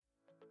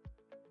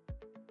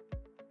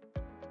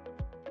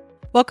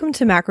Welcome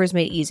to Macros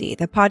Made Easy,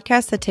 the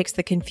podcast that takes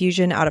the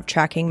confusion out of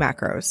tracking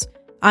macros.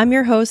 I'm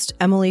your host,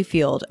 Emily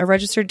Field, a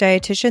registered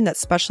dietitian that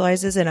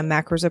specializes in a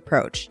macros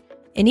approach.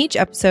 In each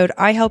episode,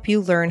 I help you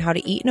learn how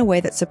to eat in a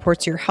way that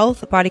supports your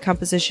health, body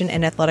composition,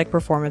 and athletic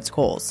performance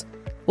goals.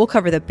 We'll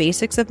cover the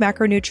basics of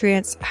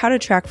macronutrients, how to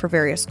track for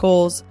various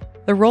goals,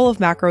 the role of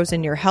macros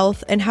in your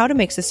health, and how to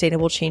make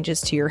sustainable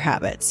changes to your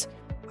habits.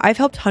 I've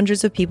helped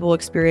hundreds of people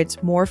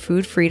experience more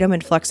food freedom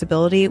and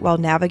flexibility while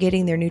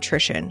navigating their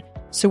nutrition.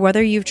 So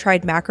whether you've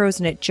tried macros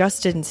and it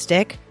just didn't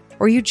stick,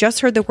 or you just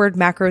heard the word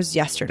macros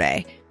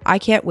yesterday, I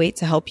can't wait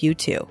to help you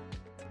too.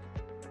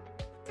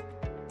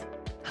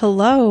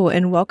 Hello,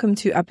 and welcome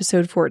to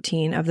episode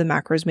 14 of the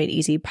Macros Made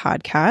Easy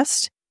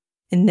podcast.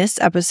 In this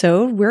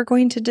episode, we're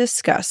going to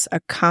discuss a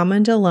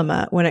common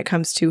dilemma when it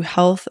comes to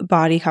health,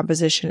 body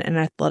composition, and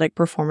athletic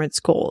performance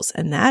goals,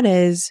 and that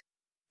is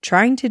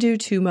trying to do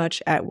too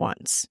much at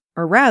once.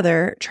 Or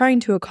rather,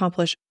 trying to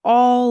accomplish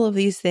all of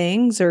these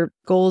things or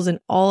goals in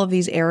all of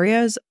these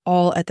areas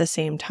all at the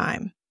same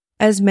time.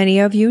 As many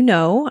of you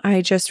know,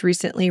 I just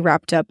recently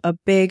wrapped up a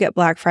big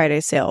Black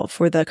Friday sale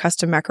for the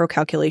custom macro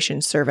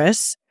calculation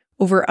service.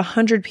 Over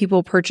 100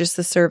 people purchased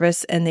the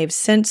service, and they've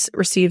since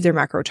received their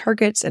macro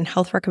targets and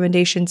health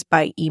recommendations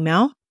by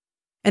email.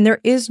 And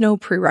there is no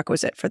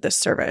prerequisite for this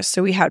service.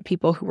 So we had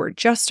people who were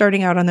just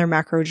starting out on their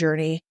macro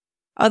journey,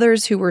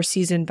 others who were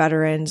seasoned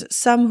veterans,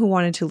 some who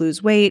wanted to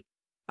lose weight,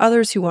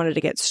 others who wanted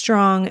to get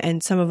strong,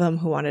 and some of them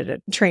who wanted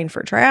to train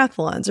for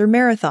triathlons or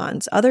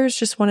marathons. Others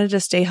just wanted to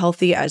stay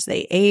healthy as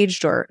they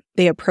aged or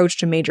they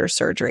approached a major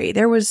surgery.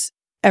 There was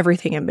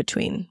everything in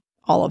between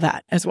all of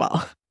that as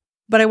well.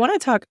 But I want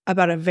to talk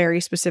about a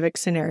very specific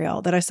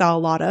scenario that I saw a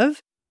lot of,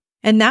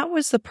 and that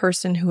was the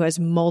person who has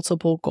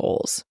multiple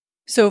goals.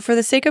 So for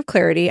the sake of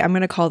clarity, I'm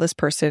going to call this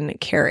person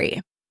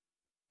Carrie.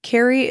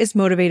 Carrie is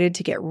motivated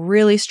to get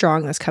really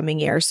strong this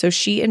coming year, so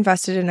she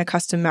invested in a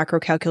custom macro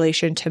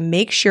calculation to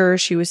make sure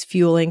she was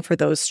fueling for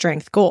those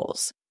strength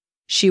goals.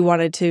 She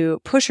wanted to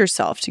push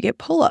herself to get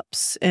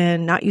pull-ups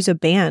and not use a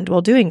band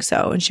while doing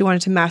so, and she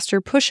wanted to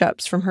master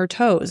push-ups from her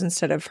toes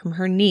instead of from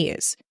her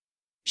knees.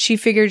 She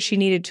figured she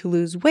needed to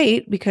lose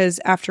weight because,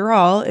 after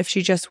all, if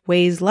she just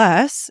weighs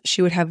less,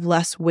 she would have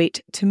less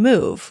weight to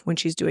move when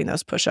she's doing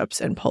those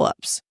push-ups and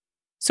pull-ups.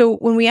 So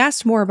when we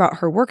asked more about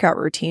her workout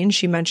routine,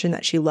 she mentioned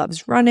that she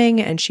loves running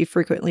and she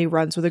frequently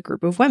runs with a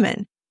group of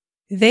women.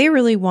 They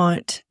really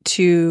want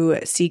to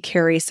see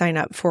Carrie sign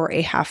up for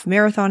a half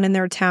marathon in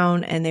their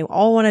town, and they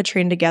all want to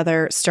train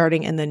together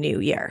starting in the new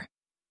year.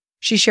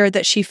 She shared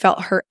that she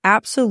felt her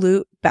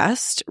absolute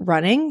best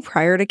running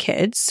prior to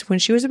kids when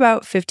she was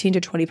about 15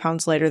 to 20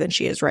 pounds lighter than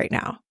she is right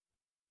now.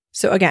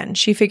 So again,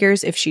 she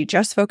figures if she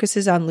just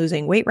focuses on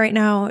losing weight right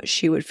now,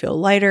 she would feel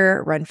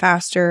lighter, run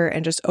faster,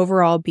 and just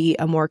overall be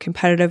a more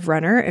competitive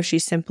runner if she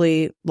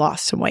simply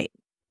lost some weight.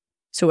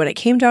 So when it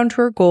came down to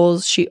her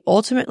goals, she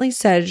ultimately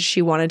said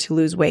she wanted to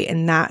lose weight,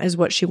 and that is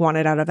what she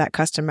wanted out of that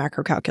custom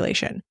macro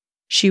calculation.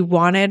 She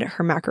wanted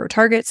her macro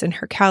targets and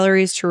her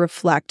calories to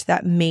reflect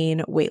that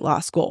main weight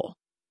loss goal.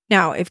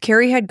 Now, if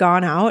Carrie had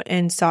gone out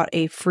and sought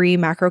a free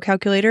macro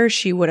calculator,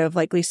 she would have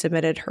likely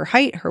submitted her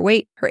height, her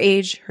weight, her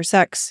age, her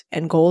sex,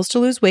 and goals to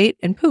lose weight,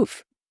 and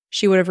poof,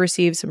 she would have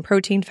received some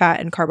protein, fat,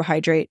 and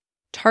carbohydrate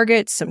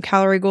targets, some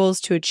calorie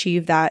goals to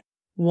achieve that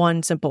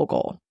one simple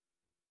goal.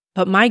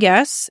 But my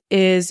guess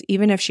is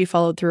even if she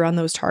followed through on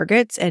those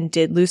targets and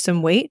did lose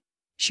some weight,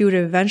 she would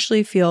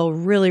eventually feel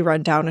really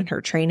run down in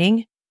her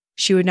training.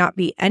 She would not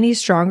be any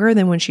stronger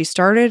than when she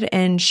started,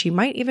 and she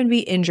might even be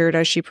injured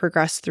as she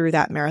progressed through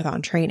that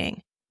marathon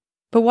training.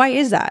 But why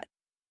is that?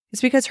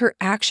 It's because her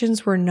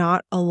actions were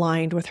not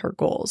aligned with her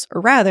goals,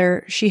 or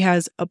rather, she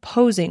has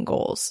opposing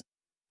goals.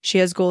 She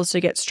has goals to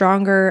get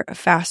stronger,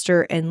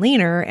 faster, and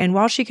leaner, and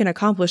while she can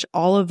accomplish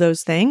all of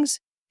those things,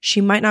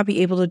 she might not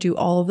be able to do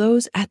all of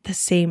those at the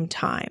same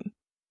time.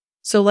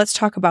 So let's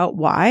talk about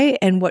why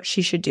and what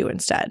she should do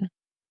instead.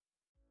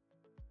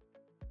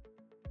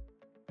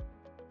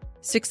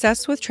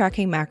 Success with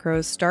tracking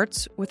macros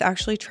starts with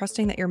actually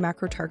trusting that your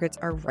macro targets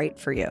are right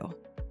for you.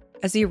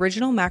 As the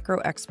original macro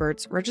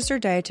experts,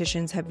 registered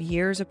dietitians have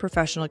years of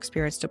professional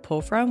experience to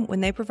pull from when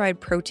they provide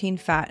protein,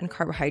 fat, and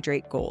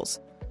carbohydrate goals.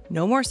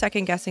 No more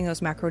second-guessing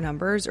those macro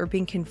numbers or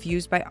being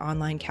confused by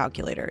online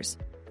calculators.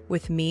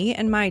 With me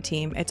and my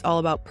team, it's all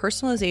about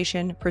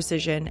personalization,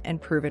 precision,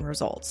 and proven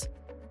results.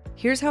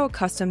 Here's how a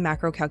custom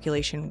macro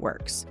calculation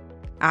works.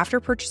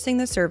 After purchasing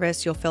the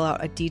service, you'll fill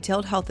out a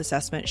detailed health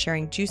assessment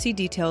sharing juicy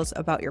details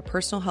about your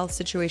personal health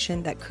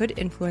situation that could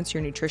influence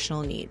your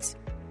nutritional needs.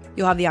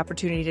 You'll have the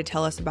opportunity to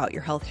tell us about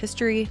your health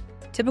history,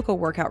 typical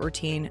workout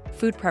routine,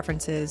 food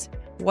preferences,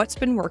 what's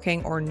been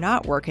working or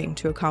not working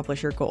to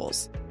accomplish your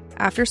goals.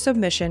 After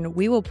submission,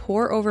 we will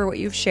pour over what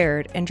you've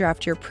shared and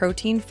draft your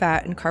protein,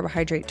 fat, and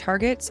carbohydrate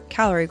targets,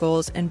 calorie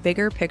goals, and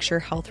bigger picture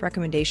health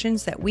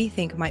recommendations that we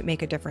think might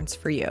make a difference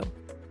for you.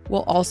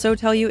 We'll also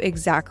tell you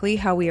exactly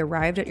how we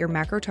arrived at your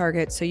macro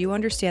targets so you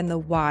understand the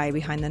why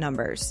behind the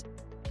numbers.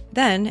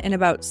 Then, in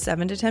about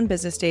 7 to 10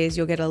 business days,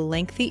 you'll get a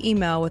lengthy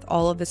email with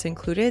all of this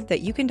included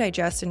that you can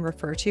digest and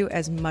refer to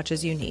as much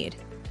as you need.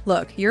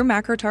 Look, your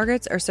macro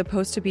targets are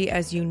supposed to be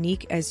as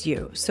unique as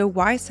you, so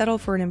why settle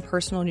for an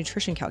impersonal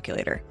nutrition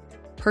calculator?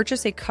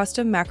 Purchase a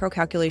custom macro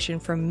calculation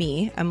from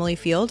me, Emily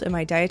Field, and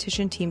my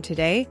dietitian team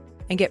today,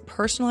 and get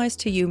personalized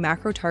to you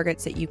macro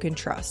targets that you can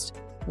trust,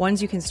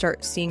 ones you can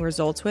start seeing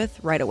results with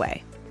right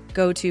away.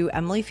 Go to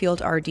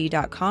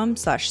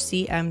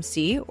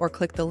emilyfieldrd.com/CMC or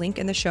click the link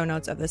in the show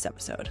notes of this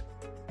episode.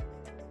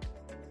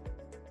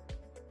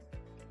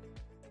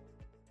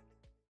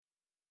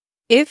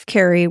 If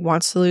Carrie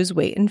wants to lose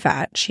weight and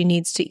fat, she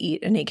needs to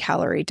eat in a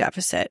calorie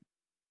deficit.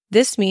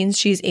 This means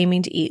she's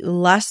aiming to eat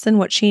less than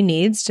what she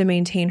needs to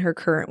maintain her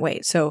current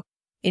weight. So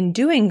in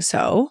doing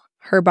so,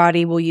 her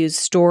body will use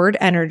stored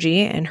energy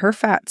in her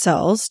fat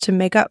cells to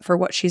make up for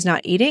what she's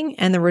not eating,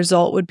 and the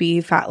result would be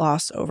fat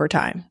loss over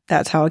time.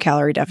 That's how a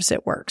calorie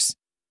deficit works.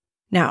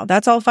 Now,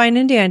 that's all fine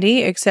and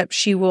dandy, except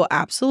she will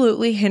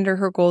absolutely hinder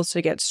her goals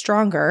to get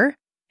stronger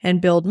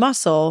and build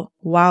muscle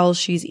while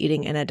she's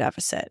eating in a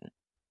deficit.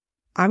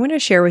 I'm going to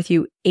share with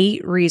you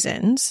 8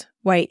 reasons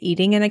why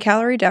eating in a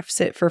calorie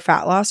deficit for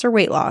fat loss or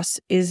weight loss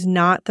is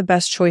not the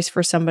best choice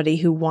for somebody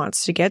who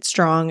wants to get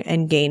strong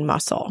and gain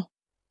muscle.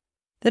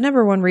 The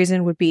number one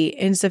reason would be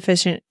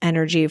insufficient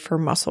energy for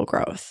muscle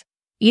growth.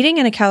 Eating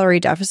in a calorie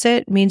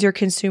deficit means you're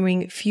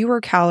consuming fewer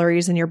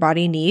calories than your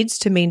body needs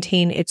to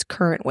maintain its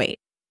current weight.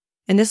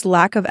 And this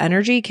lack of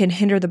energy can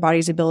hinder the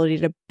body's ability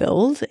to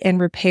build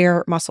and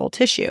repair muscle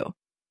tissue,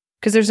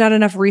 because there's not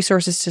enough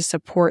resources to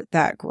support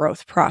that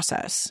growth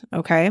process,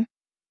 okay?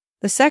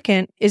 The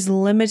second is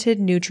limited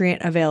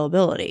nutrient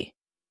availability.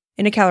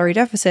 In a calorie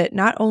deficit,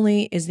 not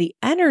only is the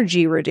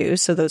energy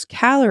reduced, so those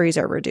calories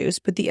are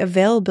reduced, but the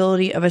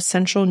availability of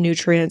essential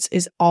nutrients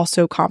is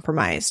also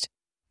compromised.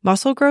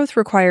 Muscle growth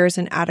requires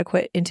an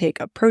adequate intake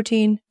of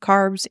protein,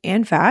 carbs,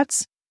 and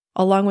fats,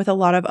 along with a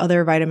lot of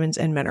other vitamins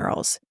and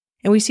minerals.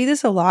 And we see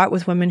this a lot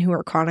with women who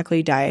are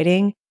chronically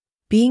dieting.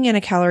 Being in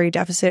a calorie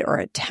deficit or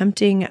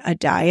attempting a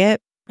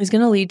diet is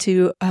going to lead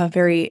to a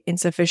very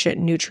insufficient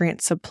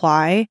nutrient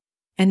supply,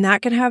 and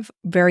that can have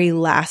very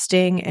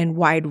lasting and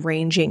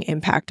wide-ranging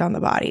impact on the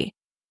body.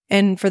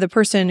 And for the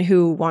person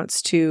who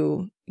wants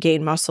to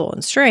gain muscle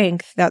and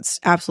strength, that's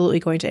absolutely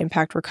going to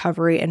impact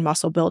recovery and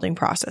muscle building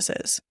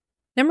processes.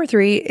 Number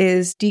 3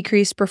 is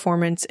decreased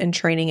performance and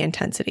training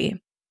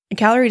intensity. A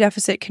calorie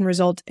deficit can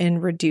result in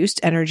reduced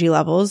energy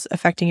levels,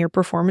 affecting your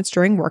performance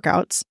during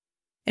workouts.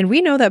 And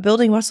we know that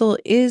building muscle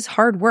is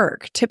hard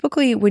work.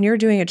 Typically, when you're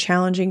doing a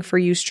challenging for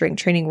you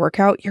strength training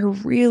workout, you're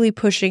really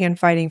pushing and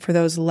fighting for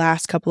those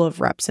last couple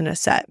of reps in a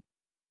set.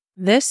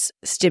 This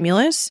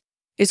stimulus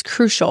is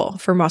crucial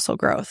for muscle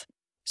growth.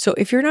 So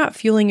if you're not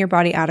fueling your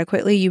body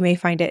adequately, you may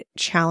find it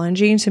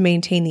challenging to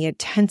maintain the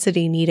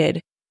intensity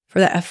needed for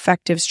that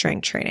effective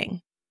strength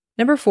training.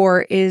 Number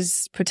 4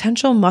 is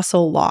potential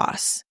muscle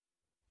loss.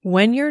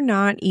 When you're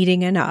not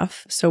eating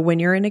enough, so when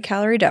you're in a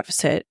calorie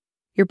deficit,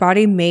 your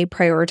body may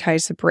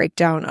prioritize the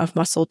breakdown of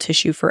muscle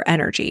tissue for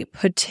energy,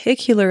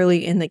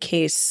 particularly in the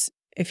case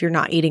if you're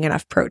not eating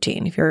enough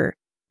protein, if you're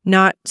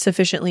not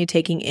sufficiently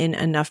taking in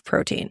enough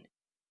protein.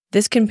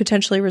 This can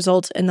potentially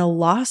result in the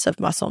loss of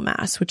muscle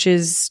mass, which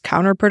is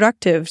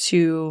counterproductive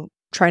to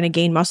trying to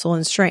gain muscle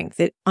and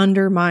strength. It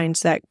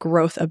undermines that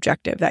growth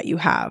objective that you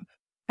have.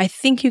 I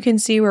think you can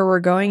see where we're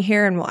going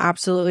here, and we'll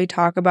absolutely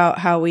talk about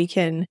how we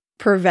can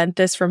prevent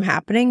this from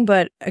happening.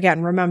 But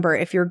again, remember,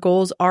 if your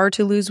goals are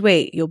to lose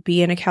weight, you'll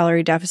be in a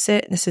calorie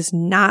deficit. This is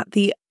not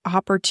the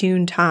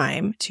opportune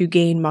time to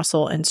gain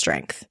muscle and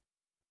strength.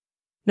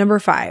 Number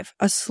 5,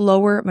 a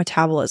slower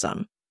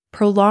metabolism.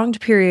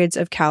 Prolonged periods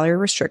of calorie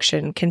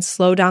restriction can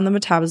slow down the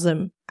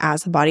metabolism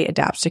as the body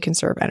adapts to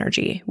conserve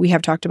energy. We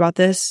have talked about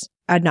this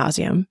ad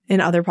nauseum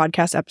in other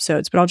podcast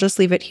episodes, but I'll just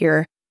leave it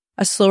here.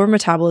 A slower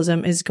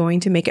metabolism is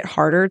going to make it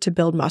harder to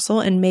build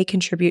muscle and may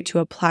contribute to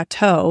a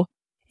plateau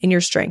in your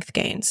strength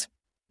gains.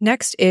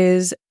 Next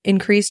is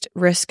increased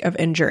risk of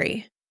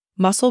injury.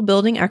 Muscle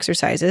building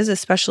exercises,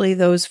 especially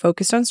those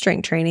focused on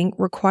strength training,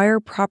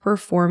 require proper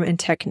form and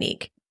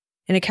technique.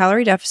 In a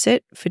calorie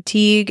deficit,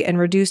 fatigue and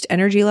reduced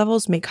energy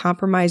levels may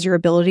compromise your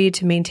ability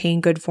to maintain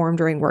good form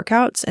during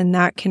workouts, and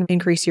that can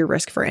increase your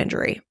risk for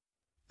injury.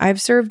 I've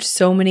served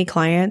so many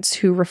clients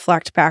who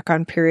reflect back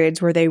on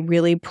periods where they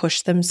really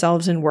pushed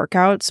themselves in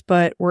workouts,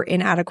 but were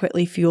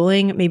inadequately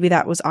fueling. Maybe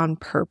that was on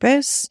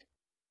purpose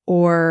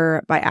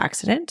or by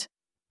accident.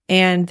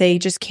 And they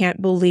just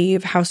can't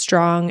believe how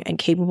strong and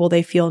capable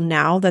they feel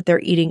now that they're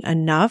eating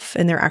enough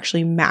and they're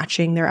actually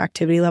matching their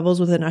activity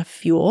levels with enough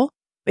fuel.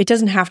 It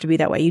doesn't have to be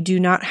that way. You do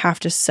not have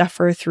to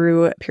suffer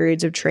through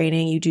periods of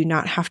training. You do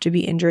not have to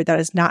be injured. That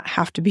does not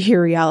have to be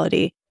your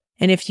reality.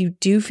 And if you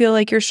do feel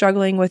like you're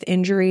struggling with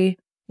injury,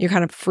 you're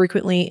kind of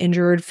frequently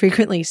injured,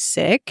 frequently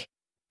sick,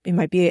 it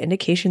might be an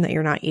indication that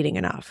you're not eating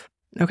enough.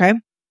 Okay?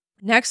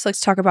 Next,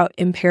 let's talk about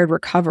impaired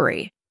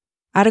recovery.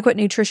 Adequate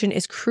nutrition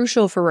is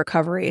crucial for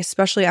recovery,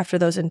 especially after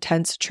those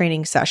intense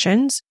training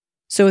sessions.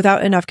 So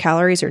without enough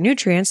calories or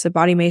nutrients, the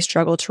body may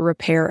struggle to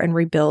repair and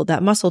rebuild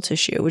that muscle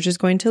tissue, which is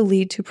going to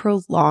lead to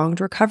prolonged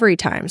recovery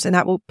times, and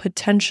that will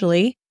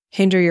potentially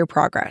hinder your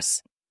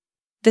progress.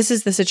 This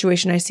is the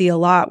situation I see a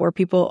lot where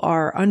people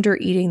are under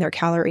eating their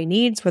calorie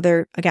needs,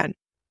 whether, again,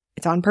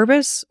 it's on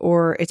purpose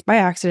or it's by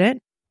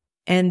accident,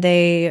 and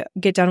they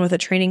get done with a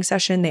training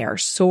session. They are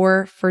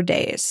sore for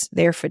days.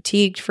 They are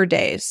fatigued for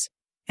days.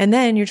 And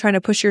then you're trying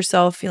to push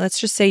yourself. Let's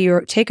just say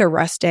you take a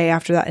rest day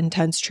after that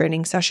intense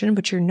training session,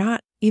 but you're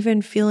not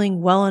even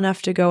feeling well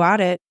enough to go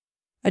at it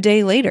a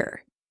day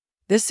later.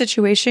 This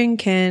situation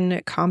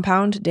can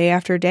compound day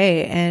after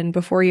day. And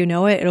before you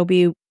know it, it'll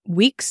be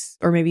weeks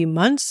or maybe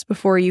months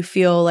before you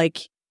feel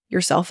like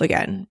yourself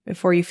again,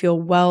 before you feel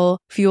well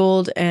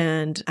fueled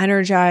and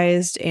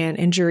energized and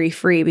injury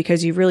free,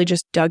 because you really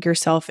just dug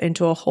yourself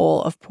into a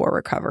hole of poor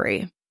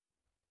recovery.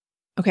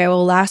 Okay,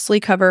 we'll lastly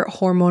cover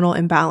hormonal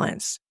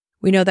imbalance.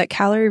 We know that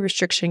calorie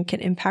restriction can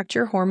impact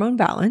your hormone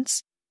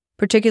balance,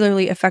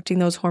 particularly affecting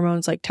those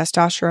hormones like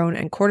testosterone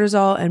and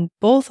cortisol, and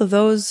both of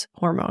those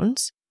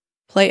hormones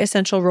play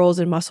essential roles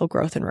in muscle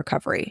growth and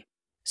recovery.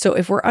 So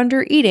if we're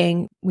under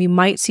eating, we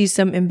might see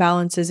some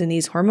imbalances in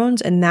these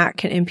hormones, and that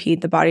can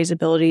impede the body's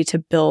ability to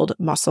build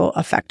muscle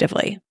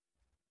effectively.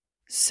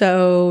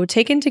 So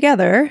taken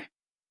together,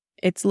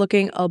 it's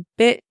looking a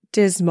bit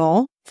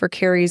dismal for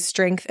Carrie's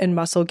strength and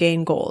muscle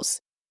gain goals.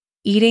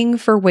 Eating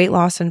for weight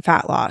loss and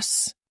fat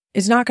loss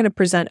is not going to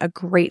present a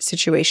great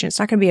situation. It's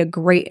not going to be a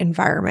great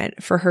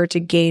environment for her to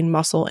gain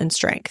muscle and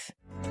strength.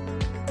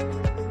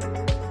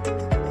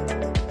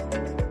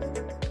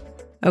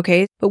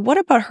 Okay, but what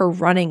about her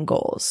running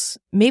goals?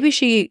 Maybe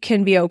she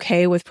can be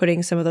okay with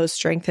putting some of those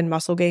strength and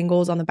muscle gain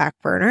goals on the back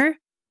burner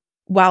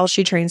while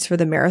she trains for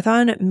the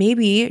marathon.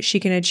 Maybe she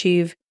can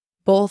achieve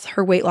both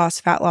her weight loss,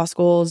 fat loss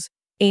goals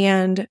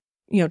and,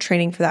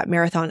 training for that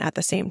marathon at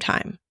the same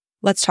time.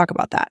 Let's talk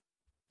about that.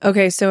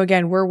 Okay, so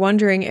again, we're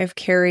wondering if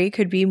Carrie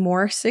could be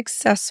more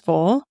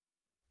successful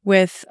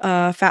with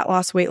a fat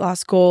loss, weight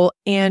loss goal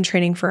and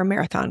training for a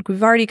marathon.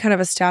 We've already kind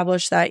of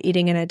established that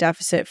eating in a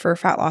deficit for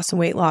fat loss and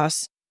weight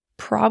loss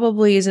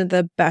probably isn't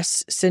the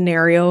best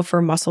scenario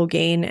for muscle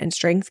gain and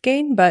strength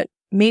gain, but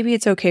maybe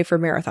it's okay for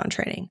marathon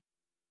training.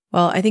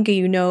 Well, I think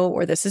you know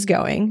where this is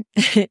going.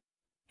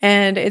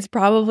 And it's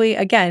probably,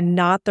 again,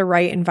 not the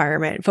right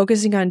environment.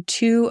 Focusing on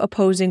two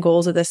opposing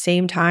goals at the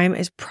same time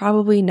is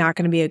probably not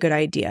going to be a good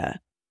idea.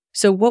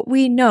 So what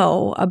we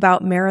know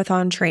about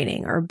marathon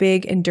training, or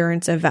big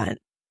endurance event,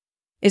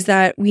 is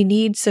that we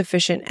need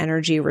sufficient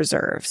energy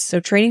reserves. So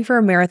training for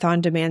a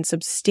marathon demands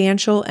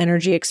substantial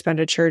energy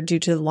expenditure due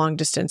to the long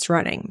distance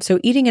running. So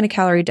eating in a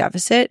calorie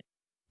deficit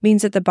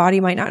means that the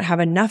body might not have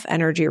enough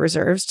energy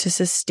reserves to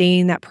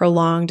sustain that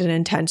prolonged and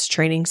intense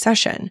training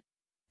session.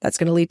 That's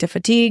going to lead to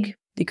fatigue,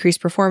 decreased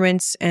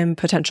performance, and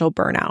potential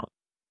burnout.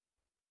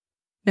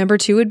 Number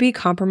 2 would be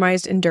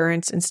compromised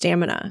endurance and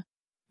stamina.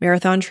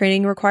 Marathon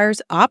training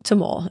requires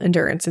optimal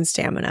endurance and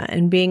stamina,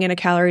 and being in a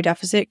calorie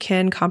deficit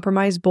can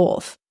compromise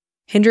both,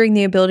 hindering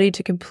the ability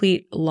to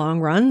complete long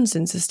runs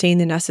and sustain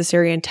the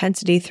necessary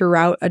intensity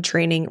throughout a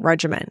training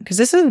regimen. Because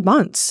this is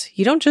months.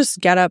 You don't just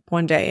get up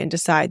one day and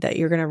decide that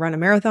you're going to run a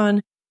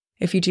marathon.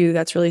 If you do,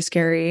 that's really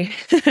scary.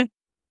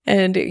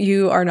 And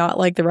you are not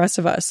like the rest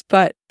of us.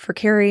 But for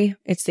Carrie,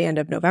 it's the end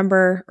of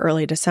November,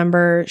 early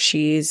December.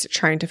 She's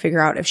trying to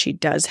figure out if she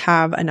does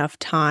have enough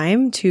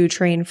time to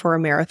train for a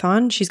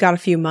marathon. She's got a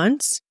few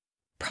months,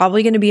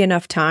 probably going to be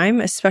enough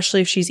time, especially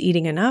if she's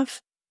eating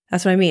enough.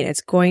 That's what I mean. It's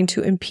going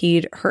to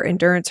impede her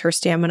endurance, her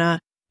stamina,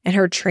 and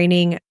her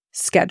training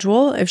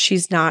schedule if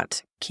she's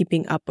not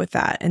keeping up with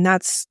that. And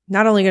that's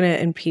not only going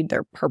to impede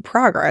her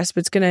progress, but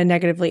it's going to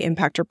negatively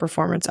impact her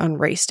performance on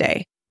race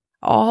day.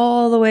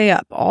 All the way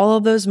up, all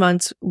of those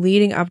months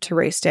leading up to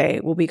race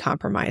day will be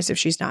compromised if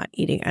she's not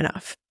eating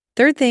enough.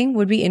 Third thing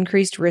would be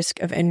increased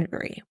risk of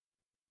injury.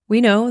 We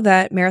know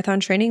that marathon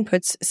training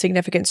puts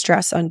significant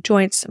stress on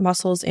joints,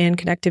 muscles, and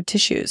connective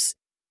tissues.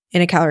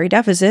 In a calorie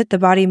deficit, the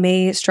body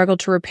may struggle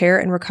to repair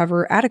and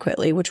recover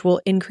adequately, which will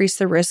increase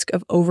the risk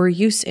of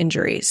overuse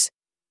injuries.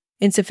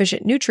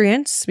 Insufficient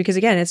nutrients, because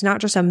again, it's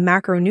not just a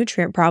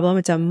macronutrient problem,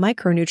 it's a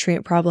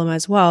micronutrient problem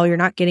as well. You're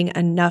not getting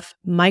enough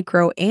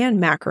micro and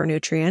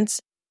macronutrients.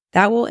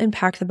 That will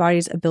impact the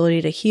body's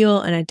ability to heal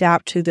and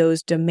adapt to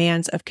those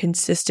demands of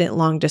consistent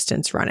long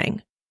distance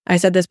running. I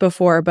said this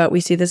before, but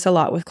we see this a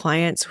lot with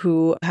clients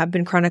who have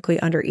been chronically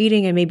under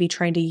eating and maybe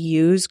trying to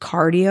use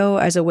cardio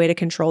as a way to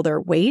control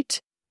their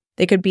weight.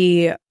 They could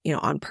be,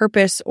 on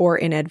purpose or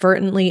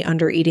inadvertently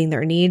under eating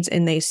their needs,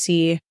 and they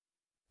see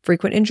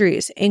frequent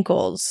injuries,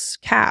 ankles,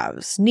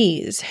 calves,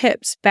 knees,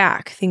 hips,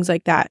 back, things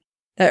like that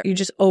you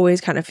just always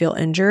kind of feel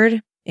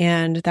injured.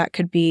 And that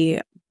could be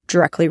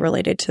directly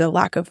related to the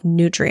lack of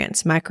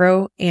nutrients,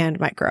 micro and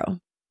micro.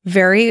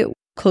 Very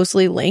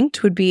closely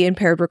linked would be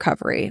impaired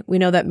recovery. We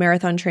know that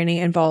marathon training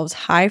involves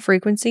high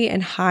frequency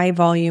and high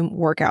volume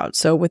workouts.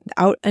 So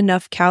without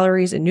enough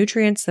calories and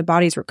nutrients, the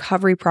body's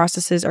recovery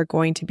processes are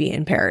going to be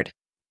impaired.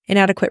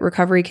 Inadequate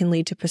recovery can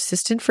lead to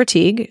persistent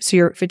fatigue. So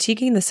you're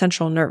fatiguing the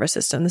central nervous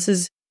system. This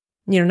is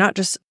not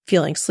just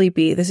feeling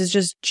sleepy. This is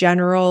just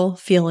general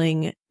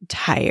feeling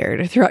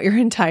tired throughout your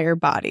entire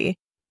body,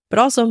 but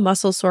also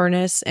muscle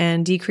soreness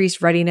and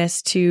decreased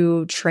readiness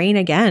to train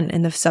again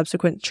in the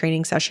subsequent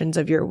training sessions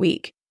of your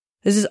week.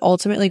 This is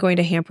ultimately going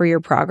to hamper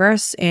your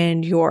progress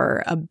and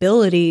your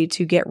ability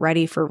to get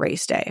ready for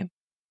race day.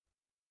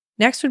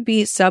 Next would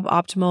be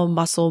suboptimal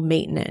muscle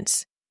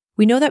maintenance.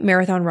 We know that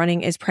marathon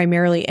running is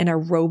primarily an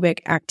aerobic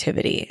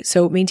activity,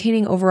 so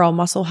maintaining overall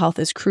muscle health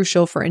is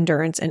crucial for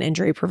endurance and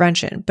injury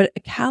prevention, but a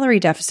calorie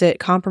deficit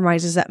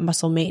compromises that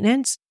muscle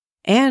maintenance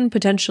and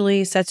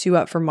potentially sets you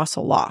up for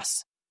muscle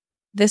loss.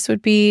 This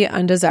would be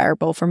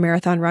undesirable for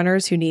marathon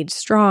runners who need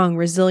strong,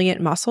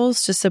 resilient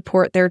muscles to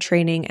support their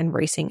training and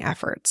racing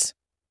efforts.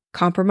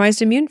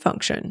 Compromised immune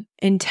function.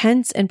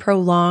 Intense and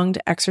prolonged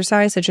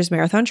exercise, such as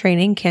marathon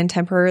training, can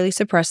temporarily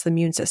suppress the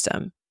immune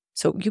system.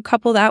 So you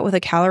couple that with a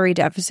calorie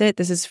deficit,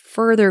 this is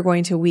further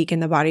going to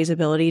weaken the body's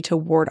ability to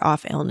ward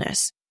off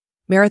illness.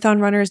 Marathon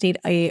runners need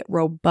a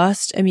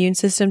robust immune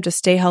system to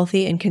stay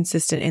healthy and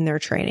consistent in their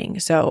training.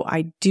 So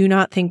I do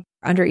not think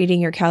undereating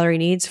your calorie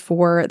needs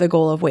for the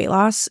goal of weight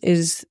loss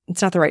it's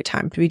not the right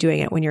time to be doing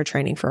it when you're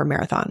training for a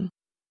marathon.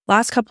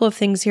 Last couple of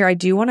things here, I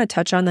do want to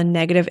touch on the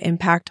negative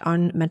impact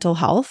on mental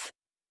health.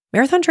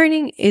 Marathon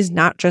training is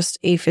not just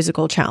a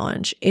physical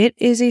challenge. It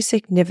is a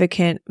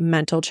significant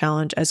mental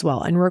challenge as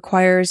well and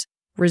requires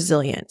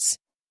resilience.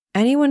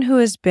 Anyone who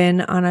has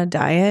been on a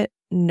diet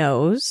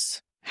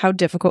knows how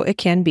difficult it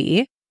can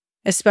be,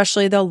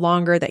 especially the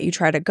longer that you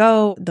try to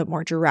go, the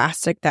more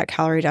drastic that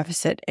calorie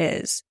deficit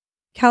is.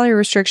 Calorie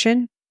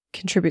restriction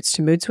contributes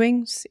to mood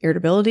swings,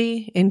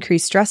 irritability,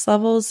 increased stress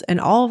levels, and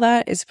all of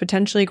that is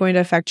potentially going to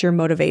affect your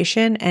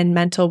motivation and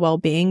mental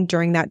well-being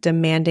during that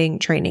demanding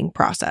training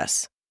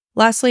process.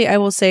 Lastly, I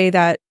will say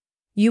that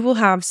you will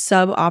have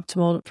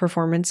suboptimal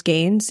performance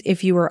gains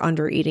if you are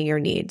under-eating your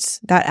needs.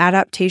 That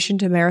adaptation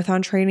to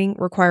marathon training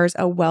requires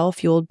a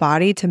well-fueled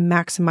body to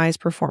maximize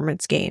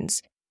performance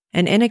gains.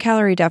 And in a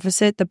calorie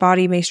deficit, the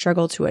body may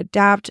struggle to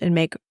adapt and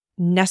make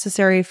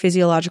necessary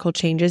physiological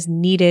changes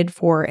needed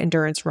for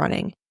endurance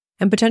running,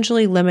 and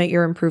potentially limit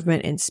your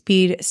improvement in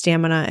speed,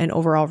 stamina, and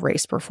overall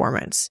race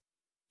performance.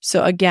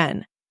 So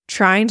again,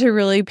 trying to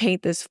really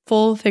paint this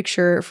full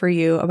picture for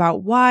you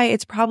about why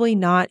it's probably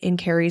not in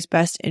Carrie's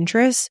best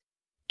interest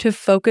to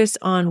focus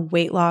on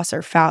weight loss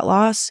or fat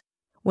loss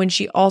when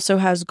she also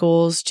has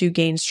goals to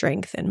gain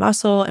strength and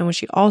muscle, and when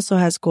she also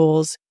has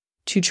goals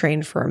to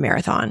train for a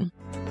marathon.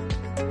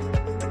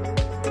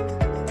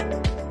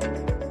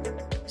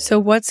 So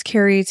what's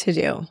Carrie to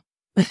do?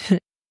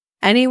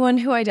 Anyone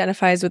who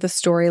identifies with a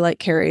story like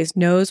Carrie's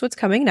knows what's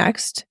coming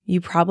next.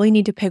 You probably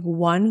need to pick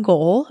one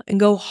goal and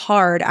go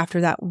hard after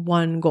that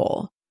one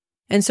goal.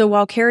 And so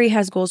while Carrie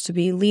has goals to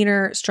be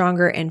leaner,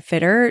 stronger, and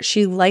fitter,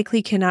 she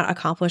likely cannot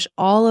accomplish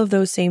all of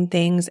those same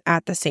things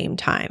at the same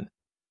time.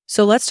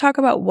 So let's talk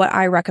about what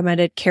I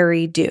recommended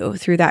Carrie do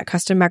through that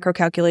custom macro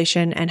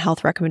calculation and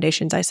health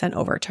recommendations I sent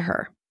over to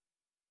her.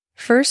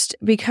 First,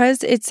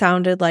 because it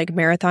sounded like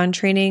marathon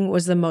training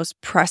was the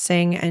most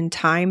pressing and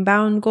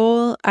time-bound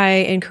goal, I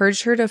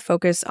encouraged her to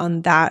focus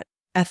on that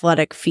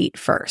athletic feat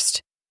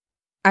first.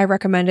 I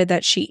recommended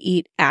that she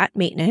eat at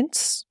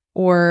maintenance,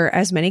 or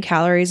as many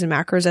calories and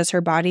macros as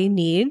her body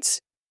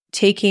needs,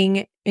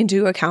 taking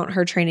into account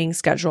her training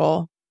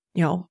schedule,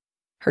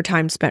 her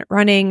time spent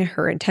running,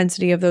 her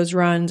intensity of those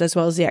runs, as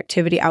well as the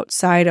activity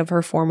outside of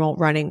her formal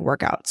running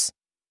workouts.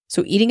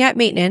 So eating at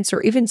maintenance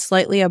or even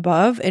slightly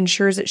above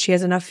ensures that she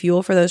has enough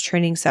fuel for those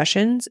training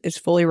sessions, is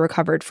fully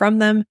recovered from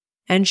them,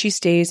 and she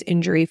stays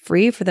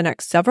injury-free for the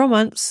next several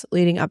months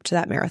leading up to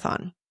that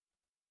marathon.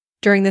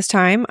 During this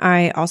time,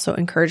 I also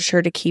encouraged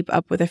her to keep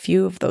up with a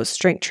few of those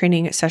strength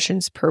training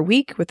sessions per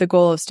week with the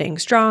goal of staying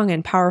strong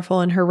and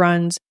powerful in her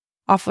runs,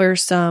 offer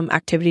some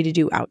activity to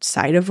do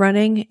outside of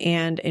running,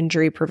 and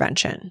injury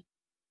prevention.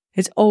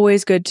 It's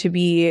always good to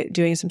be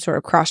doing some sort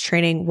of cross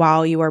training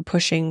while you are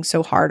pushing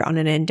so hard on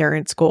an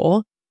endurance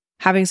goal.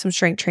 Having some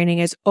strength training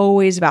is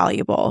always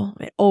valuable.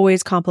 It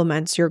always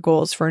complements your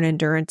goals for an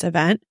endurance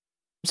event.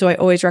 So I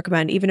always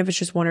recommend, even if it's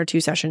just 1 or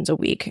 2 sessions a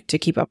week, to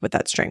keep up with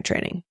that strength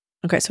training.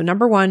 Okay, so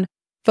number 1,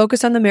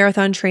 focus on the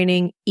marathon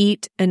training,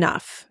 eat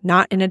enough,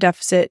 not in a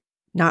deficit,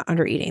 not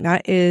under eating.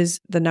 That is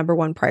the number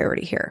 1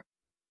 priority here.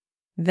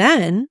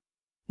 Then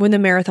when the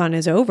marathon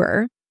is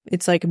over,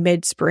 it's like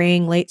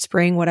mid-spring, late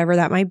spring, whatever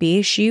that might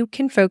be, she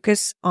can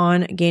focus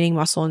on gaining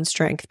muscle and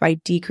strength by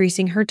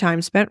decreasing her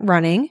time spent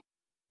running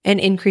and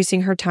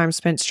increasing her time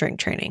spent strength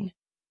training.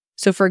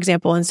 So for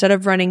example, instead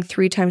of running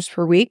 3 times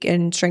per week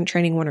and strength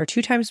training 1 or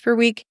 2 times per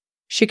week,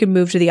 she could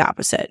move to the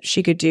opposite.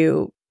 She could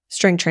do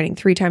strength training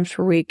 3 times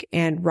per week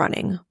and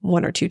running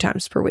 1 or 2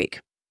 times per week.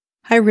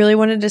 I really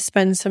wanted to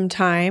spend some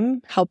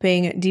time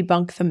helping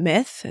debunk the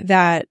myth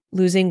that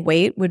losing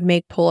weight would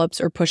make pull-ups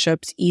or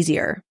push-ups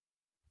easier.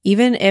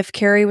 Even if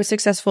Carrie was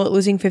successful at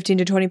losing 15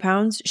 to 20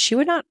 pounds, she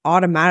would not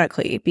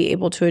automatically be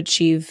able to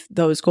achieve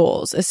those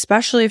goals,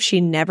 especially if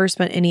she never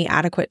spent any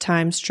adequate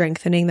time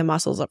strengthening the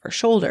muscles of her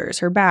shoulders,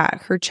 her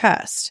back, her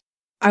chest.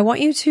 I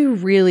want you to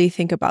really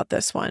think about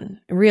this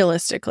one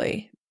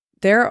realistically.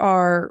 There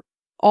are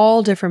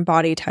all different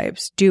body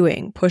types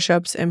doing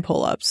push-ups and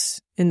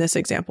pull-ups in this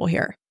example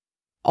here.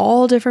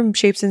 All different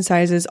shapes and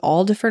sizes,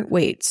 all different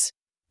weights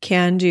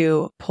can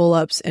do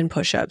pull-ups and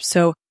push-ups.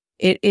 So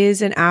It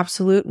is an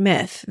absolute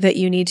myth that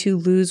you need to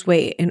lose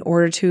weight in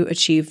order to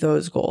achieve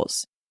those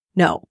goals.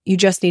 No, you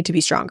just need to be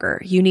stronger.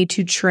 You need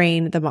to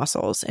train the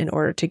muscles in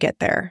order to get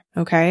there,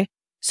 okay?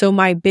 So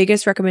my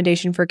biggest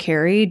recommendation for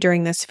Carrie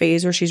during this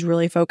phase where she's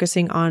really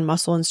focusing on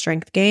muscle and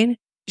strength gain,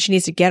 she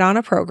needs to get on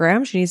a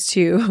program. She needs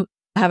to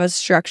have a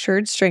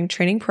structured strength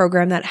training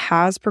program that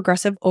has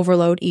progressive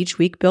overload each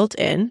week built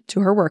in to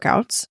her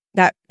workouts.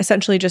 That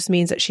essentially just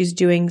means that she's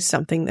doing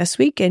something this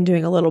week and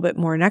doing a little bit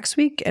more next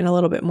week and a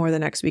little bit more the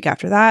next week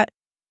after that.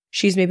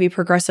 She's maybe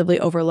progressively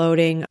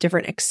overloading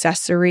different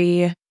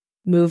accessory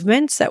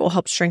movements that will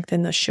help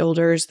strengthen the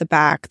shoulders, the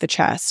back, the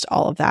chest,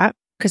 all of that,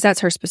 because that's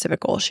her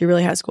specific goal. She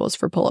really has goals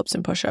for pull-ups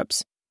and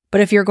push-ups.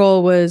 But if your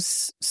goal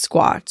was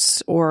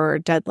squats or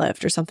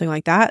deadlift or something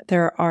like that,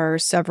 there are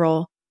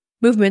several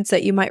movements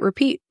that you might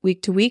repeat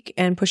week to week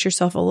and push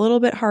yourself a little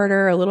bit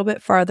harder, a little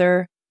bit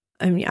farther,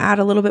 and add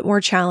a little bit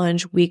more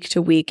challenge week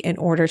to week in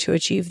order to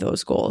achieve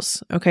those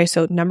goals. Okay,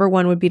 so number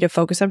 1 would be to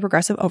focus on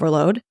progressive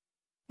overload.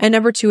 And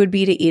number 2 would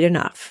be to eat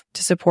enough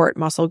to support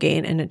muscle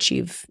gain and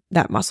achieve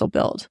that muscle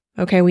build.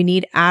 Okay, we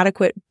need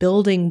adequate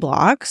building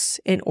blocks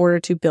in order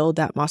to build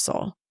that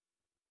muscle.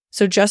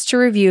 So just to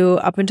review,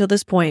 up until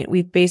this point,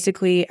 we've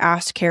basically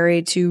asked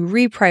Carrie to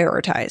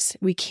reprioritize.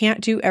 We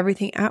can't do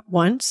everything at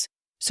once.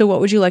 So what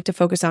would you like to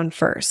focus on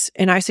first?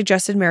 And I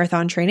suggested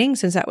marathon training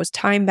since that was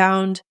time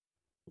bound.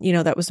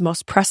 That was the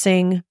most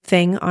pressing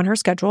thing on her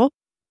schedule.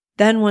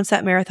 Then once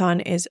that marathon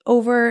is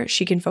over,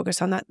 she can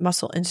focus on that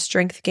muscle and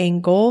strength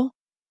gain goal.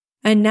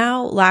 And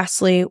now,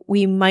 lastly,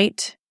 we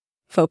might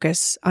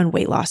focus on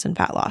weight loss and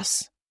fat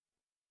loss.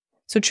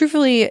 So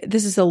truthfully,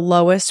 this is the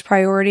lowest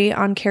priority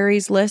on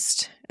Carrie's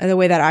list, the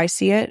way that I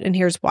see it, and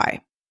here's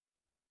why.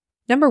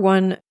 Number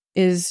 1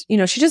 is,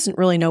 she doesn't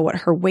really know what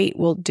her weight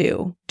will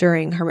do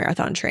during her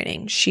marathon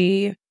training.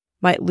 She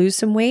might lose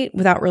some weight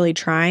without really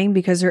trying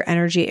because her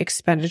energy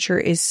expenditure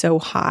is so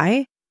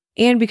high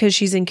and because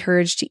she's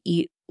encouraged to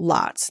eat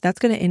lots. That's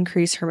going to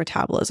increase her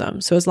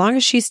metabolism. So as long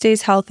as she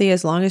stays healthy,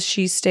 as long as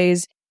she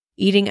stays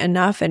eating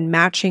enough and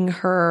matching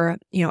her,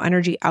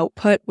 energy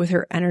output with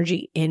her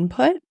energy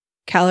input,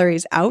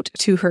 calories out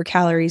to her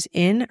calories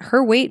in,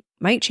 her weight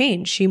might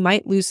change. She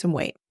might lose some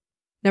weight.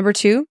 Number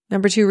two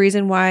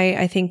reason why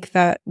I think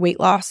that weight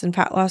loss and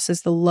fat loss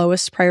is the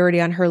lowest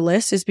priority on her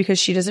list is because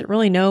she doesn't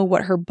really know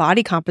what her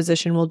body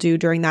composition will do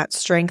during that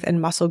strength and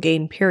muscle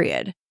gain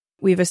period.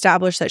 We've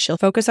established that she'll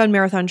focus on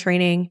marathon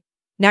training.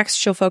 Next,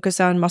 she'll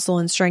focus on muscle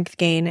and strength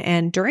gain.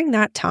 And during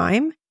that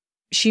time,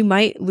 she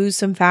might lose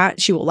some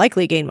fat. She will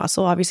likely gain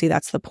muscle. Obviously,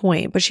 that's the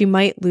point, but she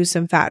might lose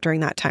some fat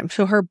during that time.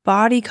 So her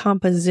body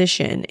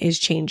composition is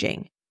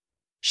changing.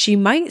 She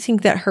might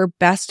think that her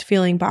best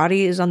feeling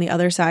body is on the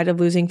other side of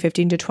losing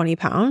 15 to 20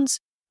 pounds,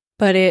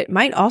 but it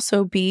might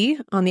also be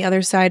on the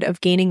other side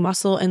of gaining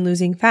muscle and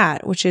losing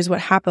fat, which is what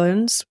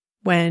happens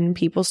when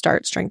people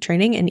start strength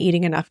training and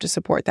eating enough to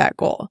support that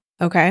goal.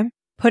 Okay?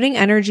 Putting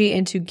energy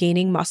into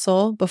gaining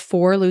muscle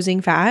before losing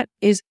fat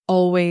is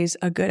always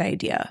a good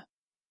idea.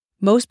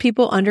 Most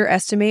people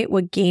underestimate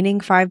what gaining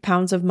 5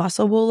 pounds of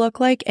muscle will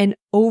look like and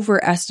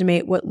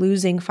overestimate what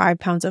losing 5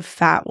 pounds of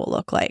fat will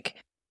look like.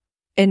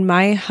 And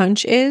my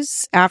hunch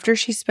is after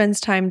she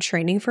spends time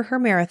training for her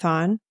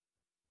marathon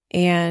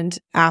and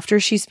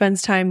after she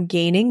spends time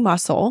gaining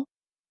muscle,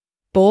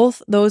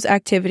 both those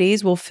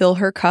activities will fill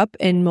her cup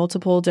in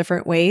multiple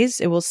different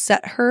ways. It will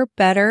set her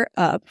better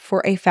up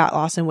for a fat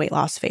loss and weight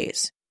loss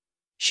phase.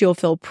 She'll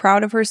feel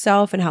proud of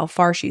herself and how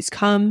far she's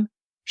come.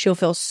 She'll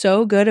feel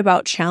so good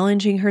about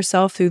challenging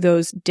herself through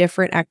those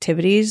different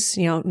activities.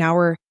 Now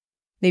we're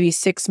maybe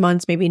 6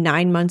 months, maybe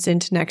 9 months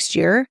into next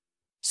year.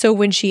 So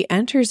when she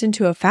enters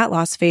into a fat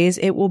loss phase,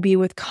 it will be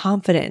with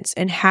confidence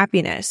and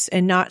happiness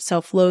and not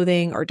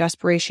self-loathing or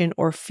desperation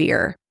or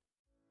fear.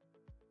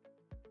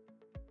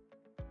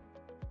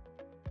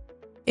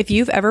 If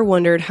you've ever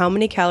wondered how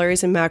many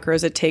calories and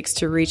macros it takes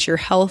to reach your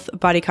health,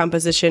 body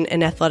composition,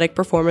 and athletic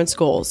performance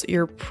goals,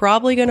 you're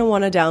probably going to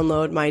want to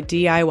download my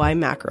DIY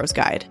macros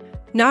guide.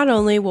 Not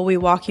only will we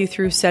walk you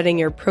through setting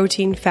your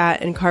protein,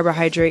 fat, and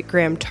carbohydrate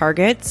gram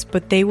targets,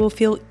 but they will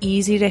feel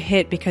easy to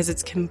hit because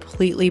it's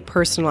completely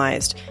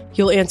personalized.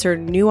 You'll answer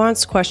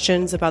nuanced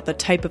questions about the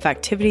type of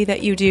activity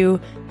that you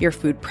do, your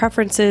food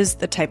preferences,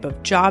 the type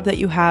of job that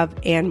you have,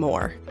 and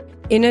more.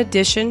 In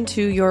addition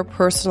to your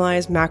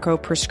personalized macro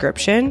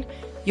prescription,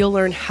 you'll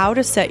learn how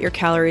to set your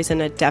calories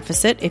in a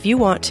deficit if you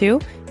want to,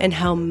 and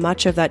how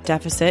much of that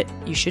deficit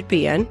you should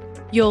be in.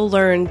 You'll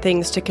learn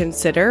things to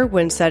consider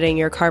when setting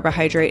your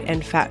carbohydrate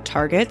and fat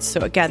targets,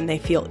 so again, they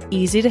feel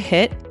easy to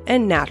hit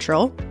and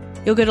natural.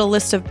 You'll get a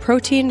list of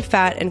protein,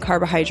 fat, and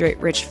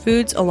carbohydrate-rich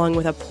foods along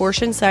with a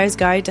portion size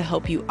guide to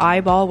help you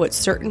eyeball what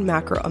certain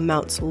macro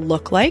amounts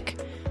look like.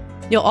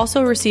 You'll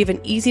also receive an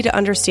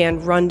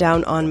easy-to-understand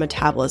rundown on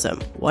metabolism,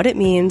 what it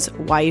means,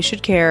 why you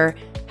should care,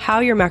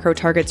 how your macro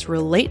targets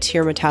relate to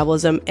your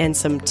metabolism, and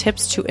some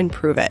tips to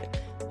improve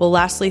it. We'll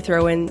lastly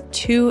throw in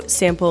 2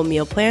 sample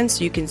meal plans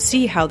so you can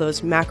see how those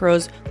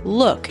macros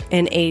look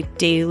in a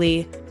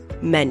daily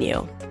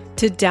menu.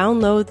 To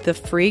download the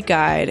free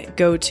guide,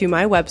 go to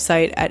my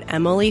website at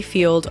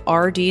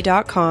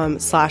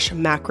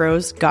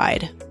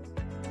emilyfieldrd.com/macrosguide.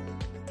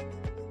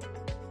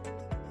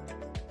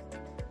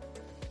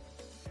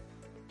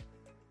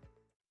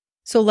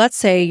 So let's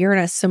say you're in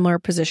a similar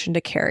position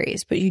to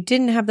Carrie's, but you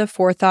didn't have the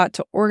forethought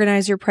to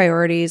organize your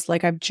priorities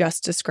like I've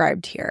just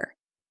described here.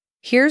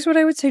 Here's what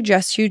I would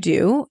suggest you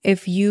do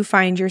if you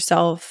find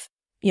yourself,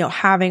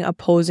 having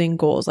opposing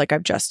goals like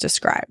I've just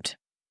described.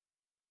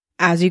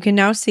 As you can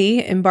now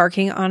see,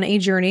 embarking on a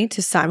journey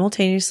to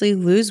simultaneously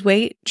lose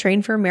weight,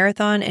 train for a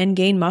marathon, and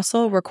gain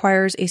muscle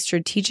requires a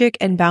strategic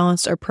and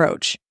balanced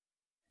approach.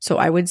 So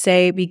I would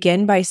say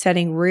begin by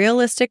setting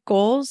realistic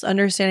goals,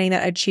 understanding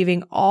that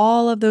achieving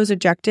all of those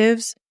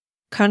objectives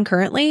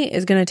concurrently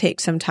is going to take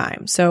some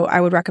time. So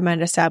I would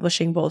recommend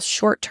establishing both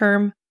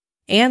short-term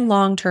and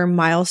long-term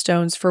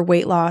milestones for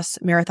weight loss,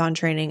 marathon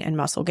training, and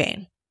muscle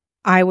gain.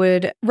 I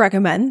would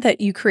recommend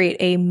that you create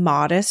a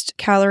modest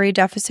calorie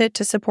deficit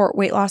to support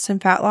weight loss and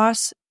fat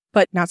loss,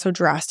 but not so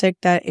drastic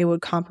that it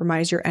would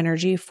compromise your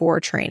energy for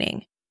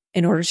training.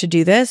 In order to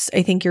do this,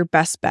 I think your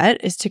best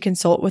bet is to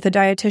consult with a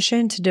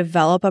dietitian to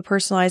develop a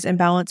personalized and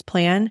balanced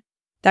plan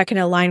that can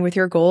align with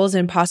your goals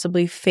and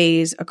possibly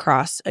phase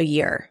across a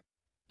year.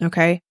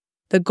 Okay?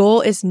 The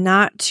goal is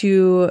not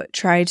to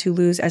try to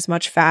lose as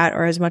much fat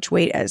or as much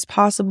weight as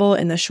possible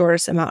in the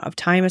shortest amount of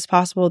time as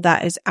possible.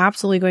 That is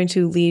absolutely going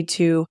to lead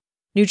to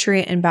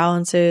nutrient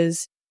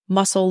imbalances,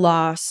 muscle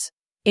loss,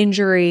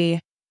 injury,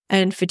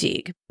 and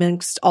fatigue,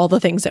 amongst all the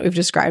things that we've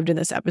described in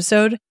this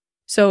episode.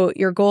 So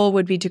your goal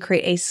would be to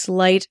create a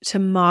slight to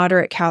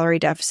moderate calorie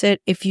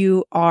deficit if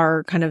you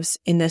are kind of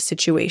in this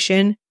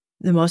situation.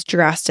 The most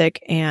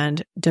drastic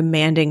and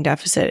demanding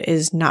deficit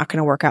is not going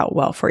to work out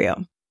well for you.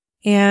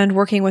 And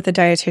working with a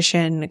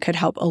dietitian could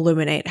help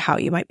illuminate how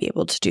you might be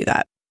able to do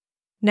that.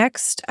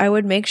 Next, I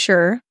would make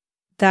sure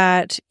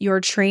that your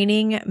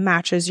training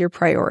matches your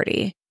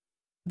priority.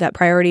 That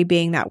priority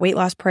being that weight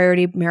loss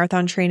priority,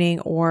 marathon training,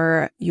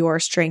 or your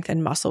strength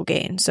and muscle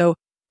gain. So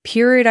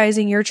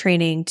periodizing your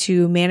training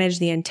to manage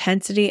the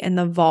intensity and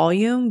the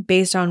volume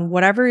based on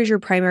whatever is your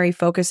primary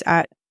focus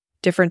at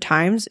different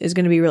times is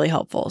going to be really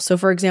helpful. So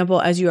for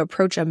example, as you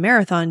approach a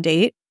marathon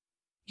date,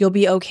 you'll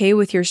be okay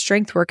with your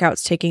strength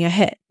workouts taking a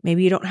hit.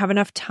 Maybe you don't have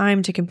enough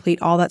time to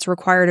complete all that's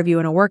required of you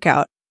in a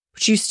workout,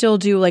 but you still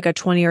do like a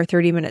 20 or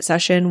 30-minute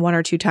session 1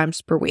 or 2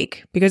 times per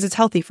week because it's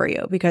healthy for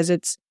you, because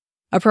it's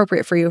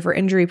appropriate for you for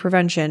injury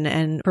prevention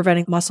and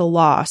preventing muscle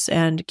loss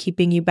and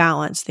keeping you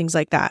balanced, things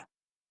like that.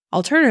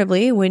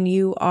 Alternatively, when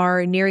you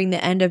are nearing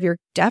the end of your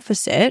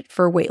deficit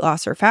for weight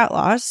loss or fat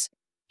loss,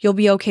 you'll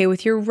be okay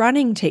with your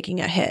running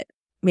taking a hit.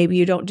 Maybe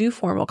you don't do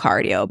formal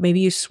cardio. Maybe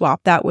you swap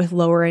that with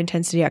lower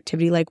intensity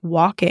activity like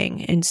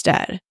walking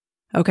instead.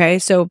 Okay,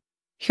 so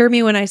hear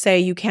me when I say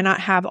you cannot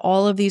have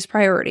all of these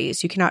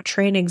priorities. You cannot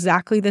train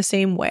exactly the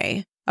same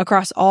way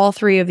across all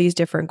 3 of these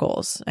different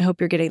goals. I hope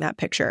you're getting that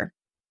picture.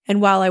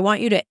 And while I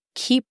want you to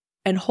keep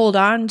and hold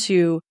on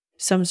to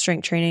some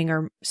strength training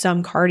or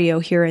some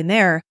cardio here and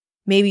there,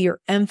 maybe your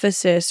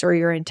emphasis or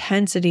your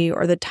intensity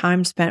or the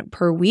time spent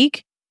per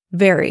week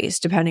varies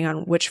depending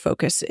on which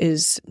focus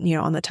is,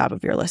 on the top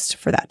of your list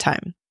for that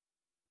time.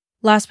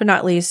 Last but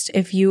not least,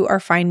 if you are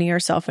finding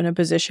yourself in a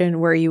position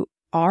where you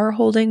are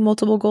holding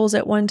multiple goals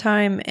at one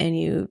time and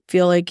you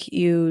feel like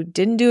you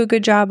didn't do a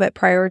good job at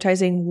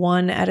prioritizing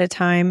one at a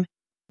time,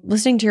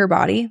 listening to your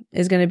body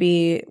is going to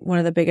be one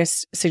of the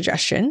biggest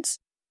suggestions.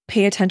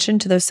 Pay attention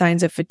to those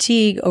signs of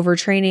fatigue,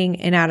 overtraining,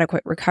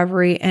 inadequate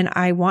recovery, and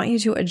I want you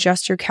to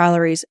adjust your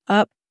calories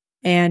up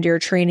and your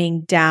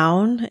training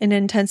down in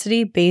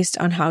intensity based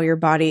on how your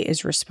body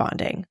is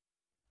responding.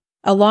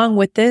 Along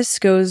with this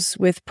goes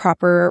with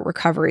proper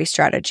recovery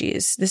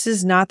strategies. This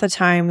is not the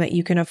time that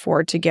you can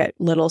afford to get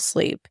little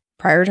sleep.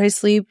 Prioritize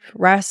sleep,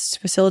 rest,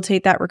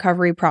 facilitate that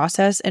recovery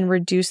process, and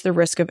reduce the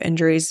risk of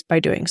injuries by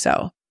doing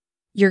so.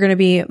 You're going to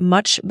be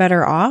much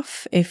better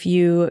off if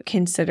you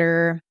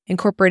consider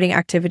incorporating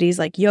activities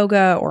like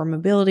yoga or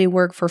mobility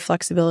work for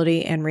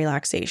flexibility and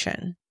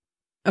relaxation.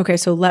 Okay,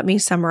 so let me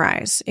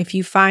summarize. If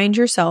you find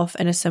yourself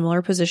in a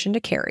similar position to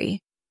Carrie,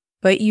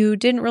 but you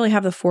didn't really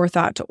have the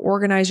forethought to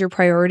organize your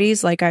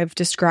priorities like I've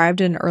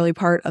described in an early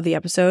part of the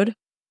episode,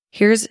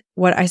 here's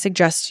what I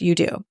suggest you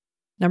do.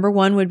 Number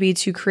 1 would be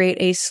to create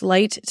a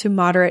slight to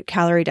moderate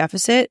calorie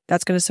deficit.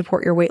 That's going to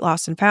support your weight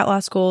loss and fat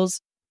loss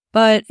goals,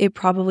 but it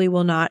probably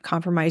will not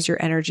compromise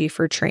your energy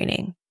for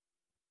training.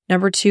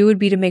 Number 2 would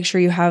be to make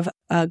sure you have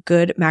a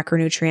good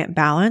macronutrient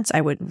balance.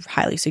 I would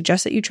highly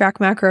suggest that you track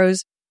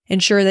macros.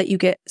 Ensure that you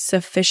get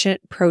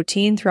sufficient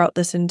protein throughout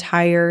this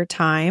entire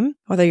time,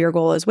 whether your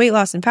goal is weight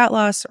loss and fat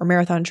loss or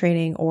marathon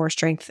training or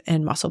strength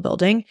and muscle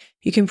building.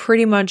 You can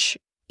pretty much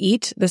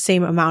eat the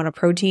same amount of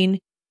protein,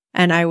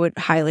 and I would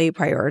highly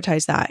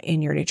prioritize that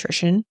in your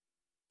nutrition.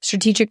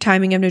 Strategic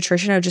timing of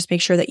nutrition, I would just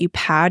make sure that you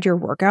pad your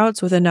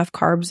workouts with enough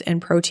carbs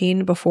and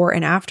protein before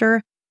and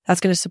after. That's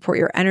going to support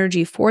your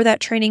energy for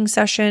that training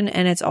session,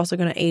 and it's also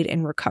going to aid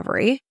in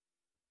recovery.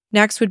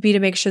 Next would be to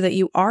make sure that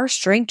you are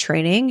strength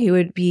training. You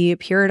would be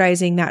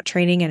periodizing that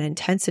training and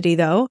intensity,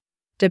 though,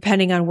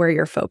 depending on where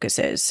your focus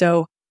is.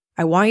 So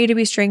I want you to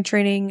be strength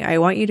training. I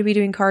want you to be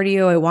doing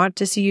cardio. I want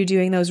to see you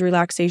doing those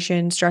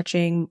relaxation,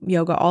 stretching,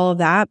 yoga, all of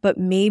that. But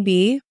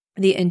maybe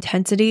the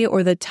intensity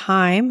or the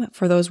time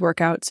for those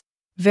workouts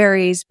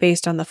varies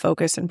based on the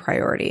focus and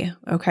priority.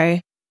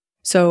 Okay.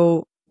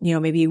 So,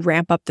 maybe you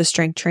ramp up the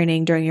strength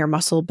training during your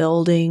muscle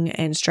building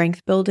and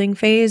strength building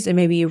phase, and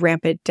maybe you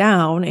ramp it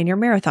down in your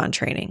marathon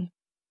training.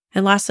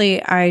 And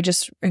lastly, I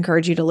just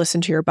encourage you to listen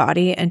to your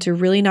body and to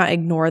really not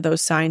ignore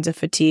those signs of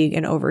fatigue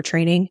and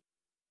overtraining.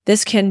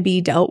 This can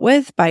be dealt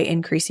with by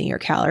increasing your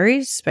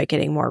calories, by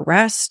getting more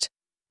rest,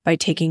 by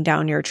taking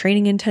down your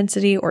training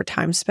intensity or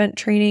time spent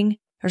training.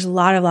 There's a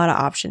lot of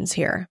options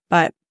here.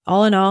 But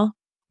all in all,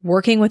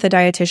 working with a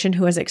dietitian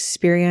who has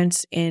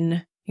experience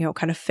in,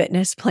 kind of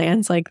fitness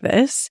plans like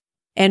this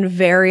and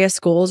various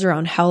goals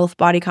around health,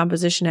 body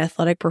composition,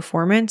 athletic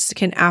performance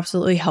can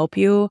absolutely help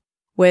you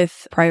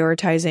with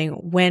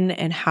prioritizing when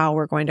and how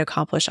we're going to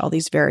accomplish all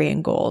these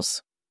varying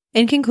goals.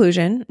 In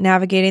conclusion,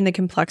 navigating the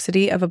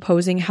complexity of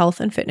opposing health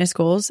and fitness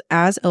goals,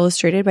 as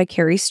illustrated by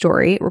Carrie's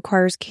story,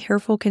 requires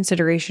careful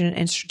consideration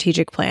and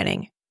strategic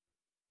planning.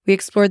 We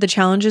explored the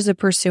challenges of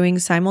pursuing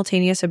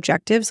simultaneous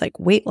objectives like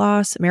weight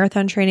loss,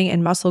 marathon training,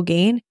 and muscle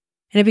gain,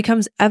 and it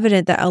becomes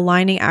evident that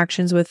aligning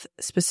actions with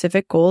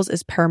specific goals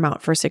is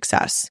paramount for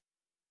success.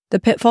 The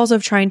pitfalls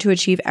of trying to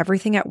achieve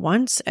everything at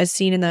once, as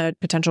seen in the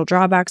potential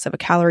drawbacks of a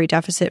calorie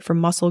deficit from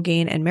muscle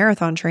gain and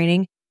marathon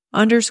training,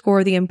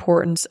 underscore the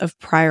importance of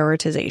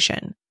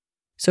prioritization.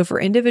 So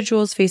for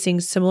individuals facing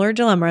similar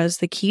dilemmas,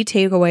 the key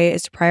takeaway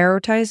is to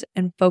prioritize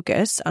and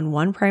focus on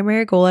one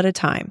primary goal at a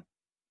time.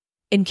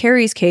 In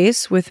Carrie's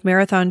case, with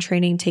marathon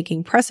training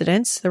taking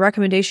precedence, the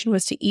recommendation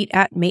was to eat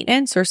at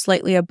maintenance or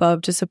slightly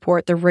above to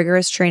support the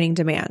rigorous training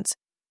demands.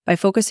 By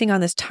focusing on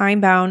this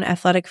time-bound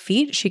athletic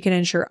feat, she can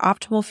ensure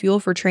optimal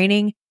fuel for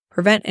training,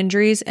 prevent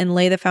injuries, and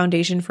lay the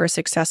foundation for a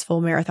successful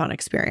marathon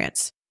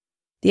experience.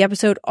 The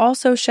episode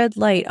also shed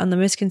light on the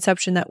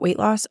misconception that weight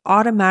loss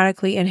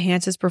automatically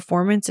enhances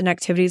performance in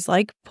activities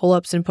like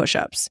pull-ups and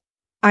push-ups.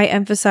 I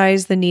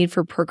emphasized the need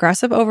for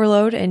progressive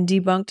overload and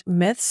debunked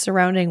myths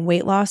surrounding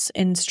weight loss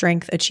and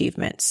strength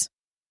achievements.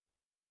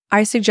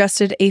 I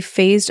suggested a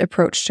phased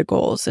approach to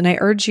goals, and I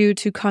urge you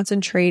to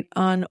concentrate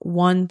on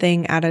one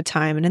thing at a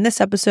time. And in this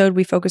episode,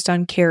 we focused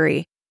on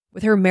Carrie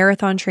with her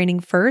marathon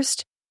training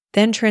first,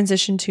 then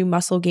transitioned to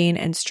muscle gain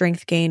and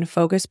strength gain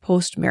focus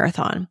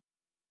post-marathon.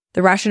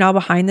 The rationale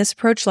behind this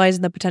approach lies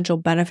in the potential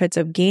benefits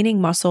of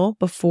gaining muscle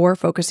before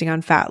focusing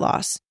on fat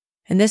loss.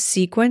 And this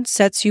sequence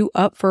sets you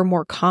up for a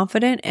more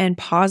confident and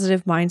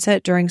positive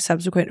mindset during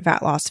subsequent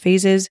fat loss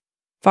phases,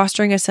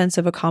 fostering a sense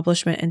of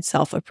accomplishment and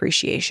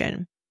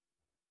self-appreciation.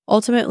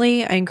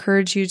 Ultimately, I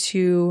encourage you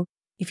to,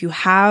 if you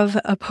have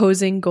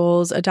opposing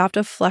goals, adopt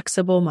a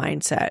flexible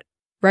mindset.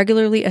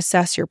 Regularly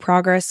assess your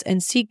progress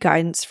and seek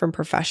guidance from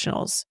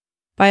professionals.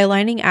 By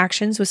aligning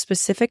actions with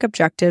specific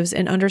objectives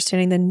and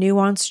understanding the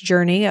nuanced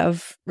journey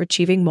of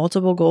achieving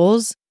multiple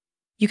goals,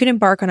 you can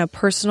embark on a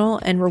personal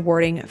and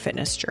rewarding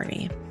fitness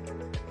journey.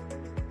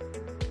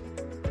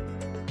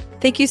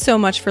 Thank you so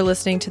much for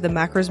listening to the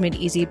Macros Made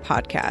Easy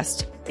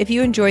podcast. If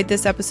you enjoyed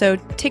this episode,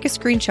 take a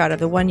screenshot of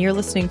the one you're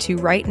listening to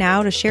right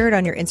now to share it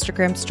on your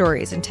Instagram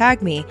stories and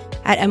tag me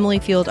at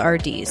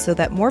EmilyFieldRD so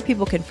that more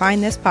people can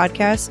find this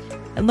podcast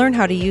and learn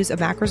how to use a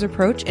macros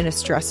approach in a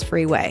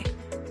stress-free way.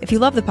 If you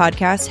love the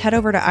podcast, head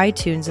over to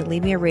iTunes and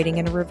leave me a rating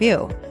and a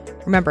review.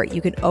 Remember, you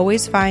can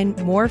always find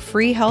more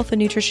free health and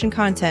nutrition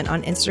content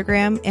on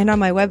Instagram and on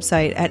my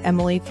website at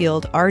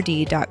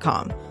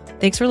EmilyFieldRD.com.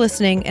 Thanks for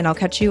listening, and I'll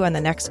catch you on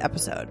the next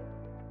episode.